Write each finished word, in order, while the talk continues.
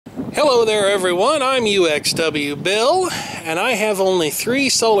Hello there everyone, I'm uxwbill, and I have only 3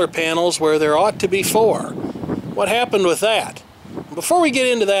 solar panels where there ought to be 4. What happened with that? Before we get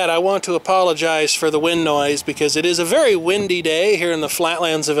into that, I want to apologize for the wind noise because it is a very windy day here in the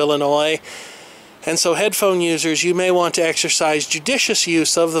flatlands of Illinois, and so headphone users, you may want to exercise judicious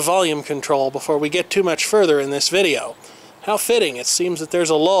use of the volume control before we get too much further in this video. How fitting, it seems that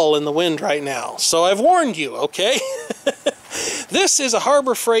there's a lull in the wind right now. So I've warned you, okay? This is a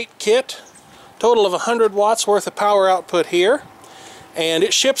Harbor Freight kit, total of 100 watts worth of power output here, and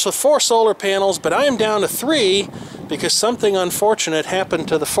it ships with 4 solar panels, but I am down to 3 because something unfortunate happened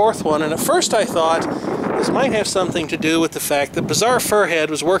to the 4th one, and at first I thought this might have something to do with the fact that Bizarre Furhead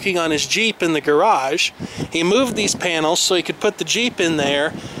was working on his Jeep in the garage. He moved these panels so he could put the Jeep in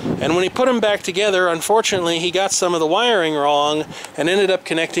there, and when he put them back together, unfortunately he got some of the wiring wrong and ended up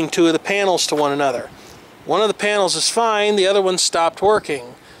connecting 2 of the panels to one another. One of the panels is fine, the other one stopped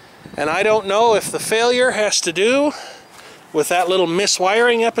working. And I don't know if the failure has to do with that little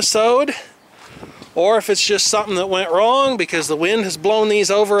miswiring episode, or if it's just something that went wrong because the wind has blown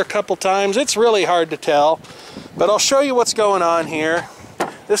these over a couple times. It's really hard to tell, but I'll show you what's going on here.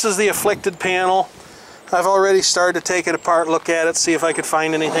 This is the afflicted panel. I've already started to take it apart, look at it, see if I could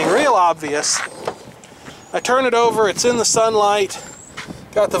find anything real obvious. I turn it over, it's in the sunlight,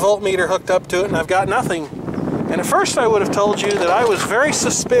 got the voltmeter hooked up to it, and I've got nothing. And at first I would have told you that I was very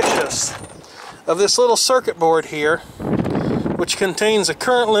suspicious of this little circuit board here, which contains a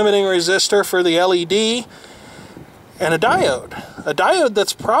current limiting resistor for the LED and a diode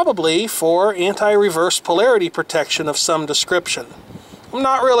that's probably for anti-reverse polarity protection of some description. I'm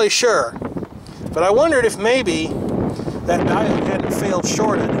not really sure, but I wondered if maybe that diode hadn't failed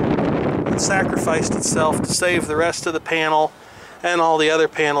shorted and sacrificed itself to save the rest of the panel and all the other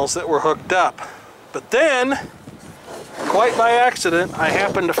panels that were hooked up. But then, quite by accident, I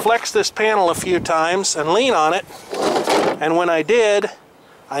happened to flex this panel a few times and lean on it, and when I did,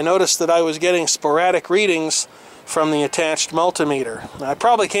 I noticed that I was getting sporadic readings from the attached multimeter. I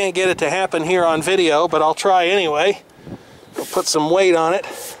probably can't get it to happen here on video, but I'll try anyway. I'll put some weight on it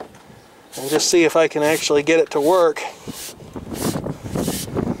and just see if I can actually get it to work.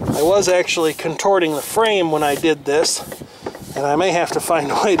 I was actually contorting the frame when I did this, and I may have to find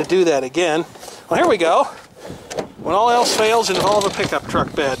a way to do that again. Well, here we go. When all else fails, involve a pickup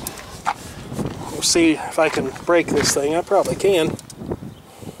truck bed. We'll see if I can break this thing. I probably can.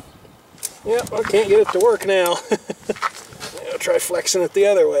 Yep, I can't get it to work now. I'll try flexing it the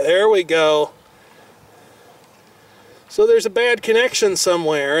other way. There we go. So there's a bad connection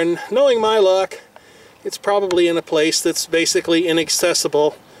somewhere, and knowing my luck, it's probably in a place that's basically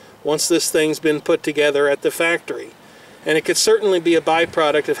inaccessible once this thing's been put together at the factory. And it could certainly be a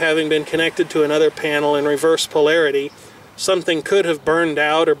byproduct of having been connected to another panel in reverse polarity. Something could have burned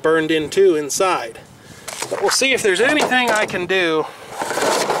out or burned into inside. But we'll see if there's anything I can do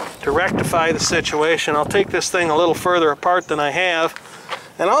to rectify the situation. I'll take this thing a little further apart than I have,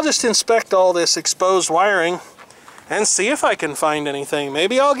 and I'll just inspect all this exposed wiring and see if I can find anything.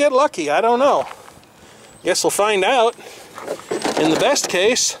 Maybe I'll get lucky, I don't know. Guess we'll find out. In the best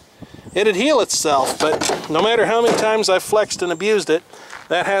case, it'd heal itself, but no matter how many times I've flexed and abused it,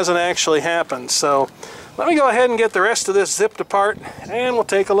 that hasn't actually happened. So let me go ahead and get the rest of this zipped apart, and we'll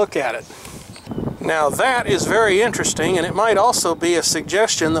take a look at it. Now that is very interesting, and it might also be a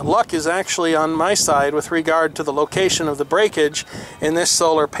suggestion that luck is actually on my side with regard to the location of the breakage in this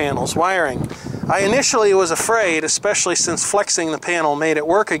solar panel's wiring. I initially was afraid, especially since flexing the panel made it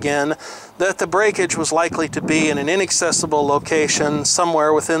work again, that the breakage was likely to be in an inaccessible location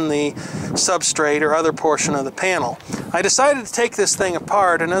somewhere within the substrate or other portion of the panel. I decided to take this thing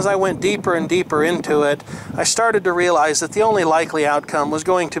apart, and as I went deeper and deeper into it, I started to realize that the only likely outcome was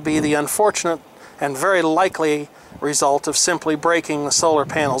going to be the unfortunate and very likely result of simply breaking the solar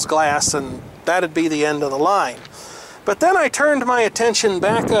panel's glass, and that'd be the end of the line. But then I turned my attention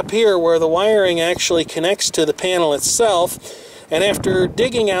back up here where the wiring actually connects to the panel itself, and after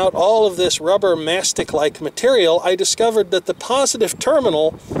digging out all of this rubber mastic-like material, I discovered that the positive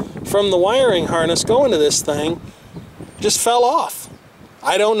terminal from the wiring harness going to this thing just fell off.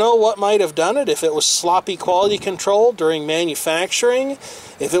 I don't know what might have done it, if it was sloppy quality control during manufacturing,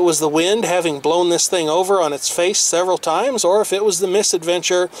 if it was the wind having blown this thing over on its face several times, or if it was the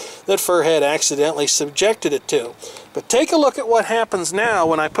misadventure that Furhead accidentally subjected it to. But take a look at what happens now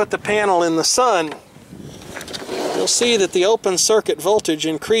when I put the panel in the sun. You'll see that the open circuit voltage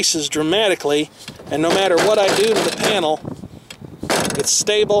increases dramatically, and no matter what I do to the panel, it's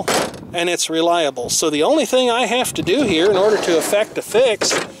stable and it's reliable. So the only thing I have to do here in order to effect a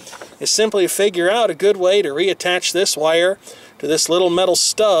fix is simply figure out a good way to reattach this wire to this little metal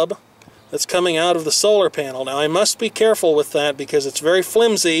stub that's coming out of the solar panel. Now I must be careful with that because it's very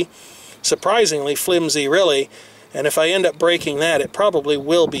flimsy, surprisingly flimsy really, and if I end up breaking that, it probably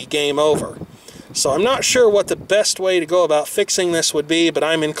will be game over. So I'm not sure what the best way to go about fixing this would be, but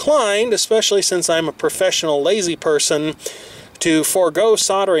I'm inclined, especially since I'm a professional lazy person, to forego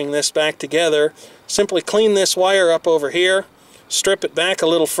soldering this back together. Simply clean this wire up over here, strip it back a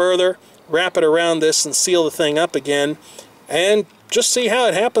little further, wrap it around this and seal the thing up again, and just see how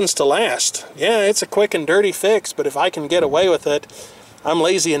it happens to last. Yeah, it's a quick and dirty fix, but if I can get away with it, I'm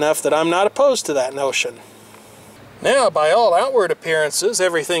lazy enough that I'm not opposed to that notion. Now, by all outward appearances,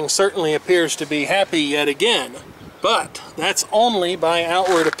 everything certainly appears to be happy yet again. But that's only by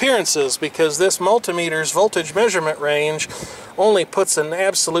outward appearances, because this multimeter's voltage measurement range only puts an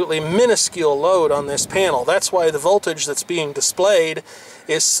absolutely minuscule load on this panel. That's why the voltage that's being displayed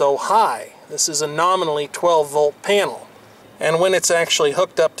is so high. This is a nominally 12-volt panel. And when it's actually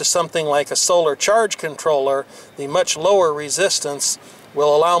hooked up to something like a solar charge controller, the much lower resistance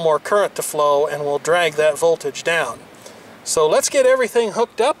will allow more current to flow and will drag that voltage down. So let's get everything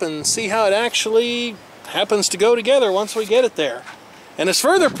hooked up and see how it actually happens to go together once we get it there. And as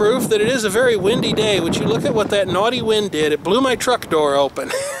further proof that it is a very windy day, would you look at what that naughty wind did? It blew my truck door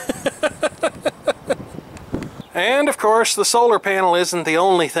open. And of course the solar panel isn't the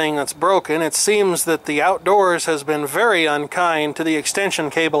only thing that's broken. It seems that the outdoors has been very unkind to the extension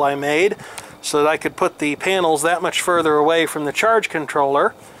cable I made, so that I could put the panels that much further away from the charge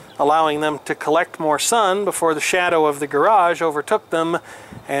controller, allowing them to collect more sun before the shadow of the garage overtook them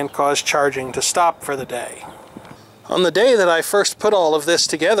and caused charging to stop for the day. On the day that I first put all of this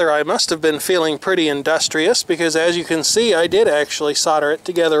together, I must have been feeling pretty industrious, because as you can see, I did actually solder it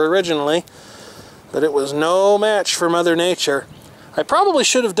together originally, but it was no match for Mother Nature. I probably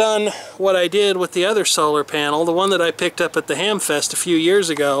should have done what I did with the other solar panel, the one that I picked up at the Hamfest a few years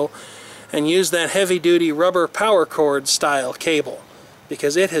ago, and use that heavy-duty rubber power cord style cable,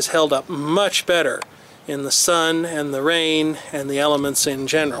 because it has held up much better in the sun and the rain and the elements in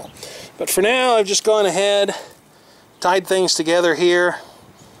general. But for now, I've just gone ahead, tied things together here.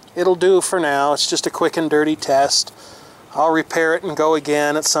 It'll do for now. It's just a quick and dirty test. I'll repair it and go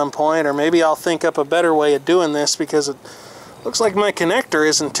again at some point, or maybe I'll think up a better way of doing this, because it looks like my connector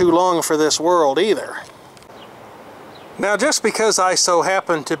isn't too long for this world either. Now, just because I so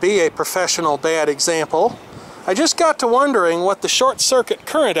happen to be a professional bad example, I just got to wondering what the short circuit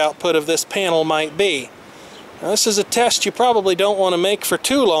current output of this panel might be. Now, this is a test you probably don't want to make for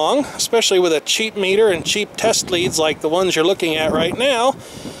too long, especially with a cheap meter and cheap test leads like the ones you're looking at right now,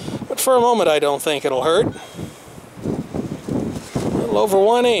 but for a moment I don't think it'll hurt. A little over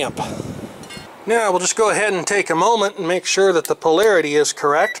 1 amp. Now we'll just go ahead and take a moment and make sure that the polarity is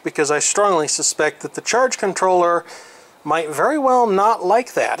correct, because I strongly suspect that the charge controller might very well not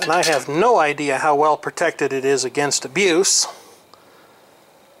like that, and I have no idea how well protected it is against abuse.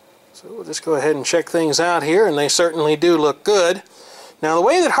 So we'll just go ahead and check things out here, and they certainly do look good. Now, the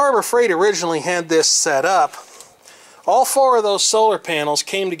way that Harbor Freight originally had this set up, all 4 of those solar panels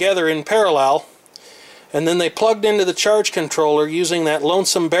came together in parallel, and then they plugged into the charge controller using that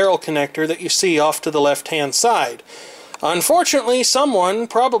lonesome barrel connector that you see off to the left-hand side. Unfortunately, someone,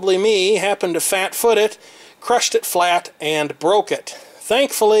 probably me, happened to fat-foot it, crushed it flat, and broke it.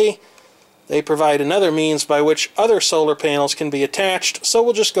 Thankfully, they provide another means by which other solar panels can be attached, so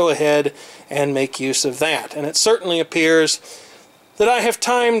we'll just go ahead and make use of that. And it certainly appears that I have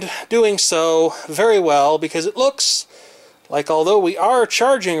timed doing so very well, because it looks like, although we are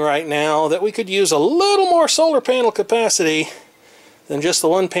charging right now, that we could use a little more solar panel capacity than just the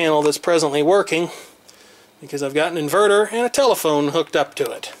one panel that's presently working, because I've got an inverter and a telephone hooked up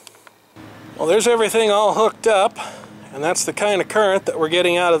to it. Well, there's everything all hooked up, and that's the kind of current that we're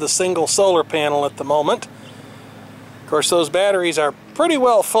getting out of the single solar panel at the moment. Of course, those batteries are pretty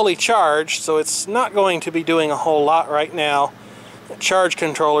well fully charged, so it's not going to be doing a whole lot right now. The charge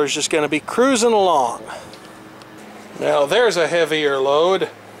controller is just going to be cruising along. Now there's a heavier load.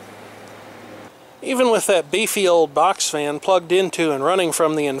 Even with that beefy old box fan plugged into and running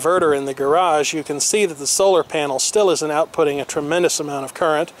from the inverter in the garage, you can see that the solar panel still isn't outputting a tremendous amount of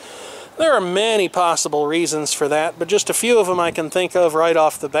current. There are many possible reasons for that, but just a few of them I can think of right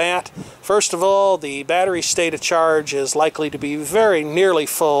off the bat. First of all, the battery state of charge is likely to be very nearly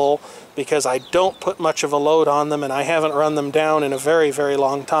full, because I don't put much of a load on them and I haven't run them down in a very, very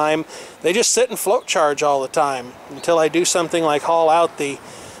long time. They just sit and float charge all the time until I do something like haul out the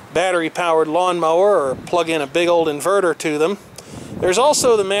battery-powered lawnmower or plug in a big old inverter to them. There's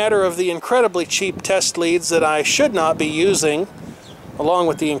also the matter of the incredibly cheap test leads that I should not be using, along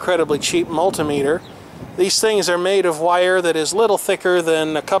with the incredibly cheap multimeter. These things are made of wire that is little thicker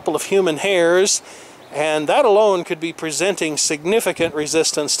than a couple of human hairs, and that alone could be presenting significant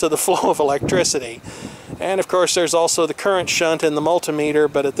resistance to the flow of electricity. And of course there's also the current shunt in the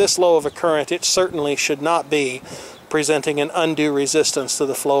multimeter, but at this low of a current it certainly should not be presenting an undue resistance to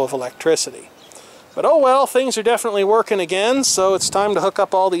the flow of electricity. But oh well, things are definitely working again, so it's time to hook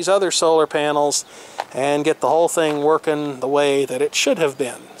up all these other solar panels and get the whole thing working the way that it should have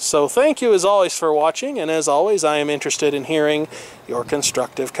been. So thank you as always for watching, and as always I am interested in hearing your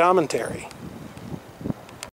constructive commentary.